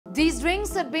These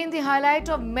drinks have been the highlight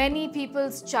of many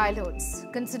people's childhoods.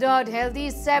 Considered healthy,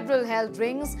 several health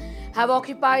drinks have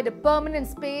occupied a permanent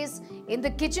space in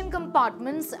the kitchen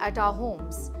compartments at our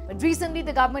homes. But recently,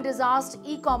 the government has asked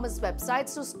e-commerce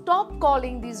websites to stop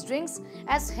calling these drinks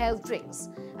as health drinks,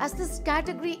 as this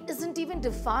category isn't even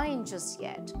defined just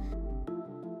yet.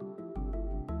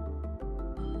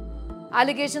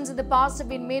 Allegations in the past have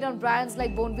been made on brands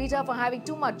like Bonvita for having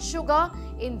too much sugar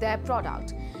in their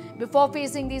product. Before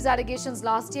facing these allegations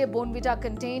last year, Bonvita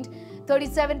contained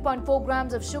 37.4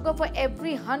 grams of sugar for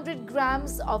every 100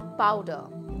 grams of powder.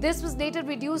 This was later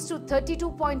reduced to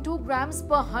 32.2 grams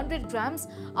per 100 grams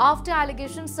after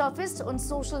allegations surfaced on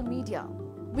social media.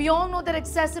 We all know that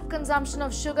excessive consumption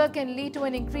of sugar can lead to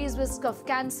an increased risk of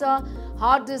cancer,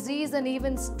 heart disease, and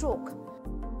even stroke.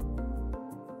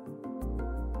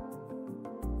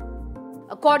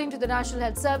 According to the National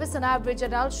Health Service, an average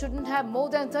adult shouldn't have more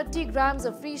than 30 grams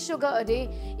of free sugar a day,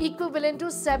 equivalent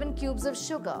to 7 cubes of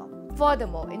sugar.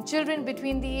 Furthermore, in children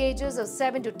between the ages of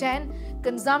 7 to 10,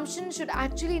 consumption should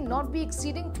actually not be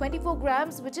exceeding 24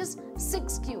 grams, which is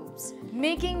 6 cubes.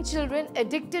 Making children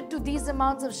addicted to these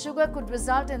amounts of sugar could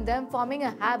result in them forming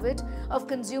a habit of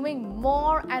consuming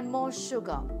more and more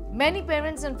sugar. Many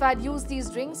parents, in fact, use these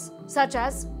drinks, such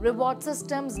as reward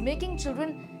systems, making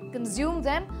children consume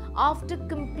them after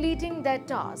completing their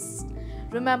tasks.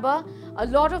 Remember, a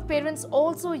lot of parents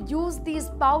also use these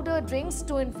powder drinks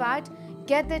to, in fact,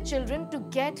 get their children to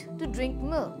drink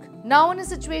milk. Now, in a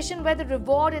situation where the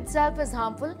reward itself is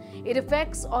harmful, its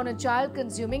effects on a child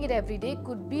consuming it every day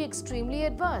could be extremely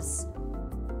adverse.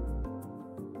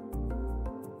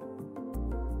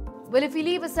 Well, if we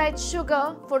leave aside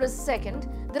sugar for a second,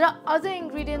 there are other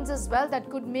ingredients as well that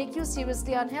could make you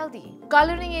seriously unhealthy.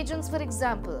 Coloring agents, for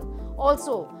example.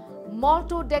 Also,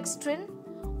 maltodextrin,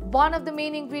 one of the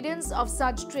main ingredients of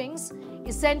such drinks,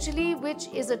 essentially which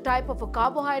is a type of a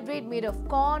carbohydrate made of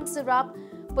corn syrup,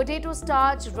 potato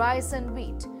starch, rice and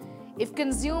wheat. If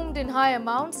consumed in high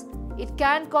amounts, it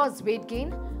can cause weight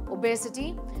gain,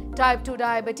 obesity, type 2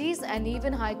 diabetes and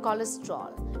even high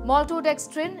cholesterol.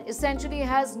 Maltodextrin essentially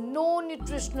has no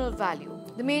nutritional value.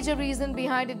 The major reason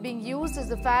behind it being used is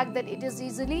the fact that it is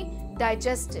easily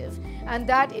digestive and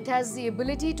that it has the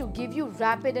ability to give you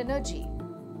rapid energy.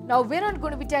 Now, we're not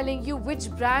going to be telling you which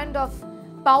brand of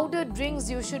powdered drinks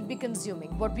you should be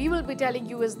consuming. What we will be telling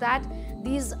you is that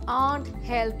these aren't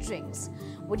health drinks.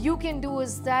 What you can do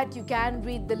is that you can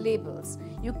read the labels.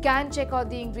 You can check out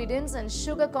the ingredients and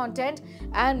sugar content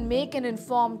and make an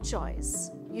informed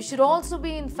choice. You should also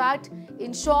be, in fact,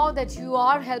 ensure that you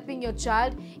are helping your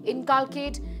child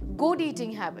inculcate good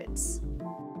eating habits.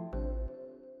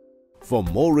 For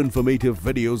more informative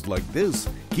videos like this,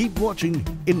 keep watching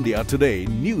India Today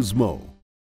News Mo.